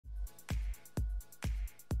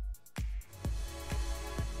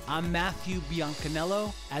I'm Matthew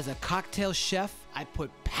Biancaniello. As a cocktail chef, I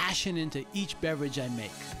put passion into each beverage I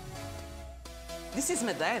make. This is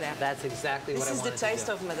Madeira. That's exactly what I wanted to do. This is the taste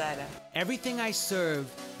of Madeira. Everything I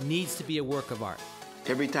serve needs to be a work of art.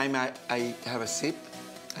 Every time I have a sip,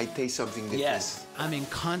 I taste something different. Yes. I'm in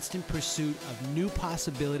constant pursuit of new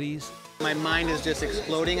possibilities. My mind is just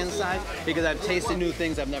exploding inside because I've tasted new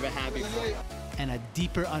things I've never had before. And a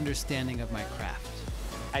deeper understanding of my craft.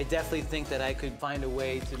 I definitely think that I could find a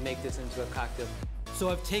way to make this into a cocktail. So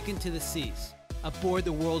I've taken to the seas, aboard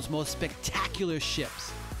the world's most spectacular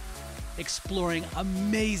ships, exploring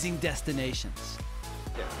amazing destinations.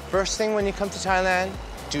 First thing when you come to Thailand,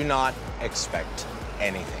 do not expect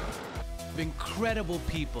anything. Incredible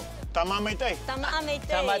people. Tamamete.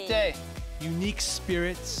 Tamate. Unique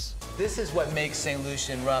spirits. This is what makes St.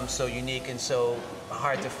 Lucian rum so unique and so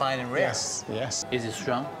hard to find and rare. Yes, yes. Is it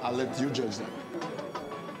strong? I'll let you judge that.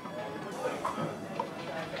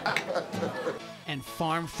 And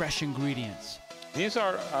farm-fresh ingredients. These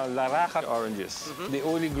are Laraja oranges. They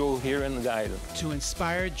only grow here in the island. To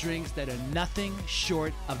inspire drinks that are nothing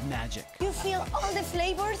short of magic. You feel all the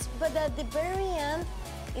flavors, but at the very end,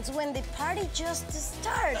 it's when the party just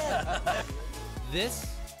starts. This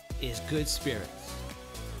is Good Spirits.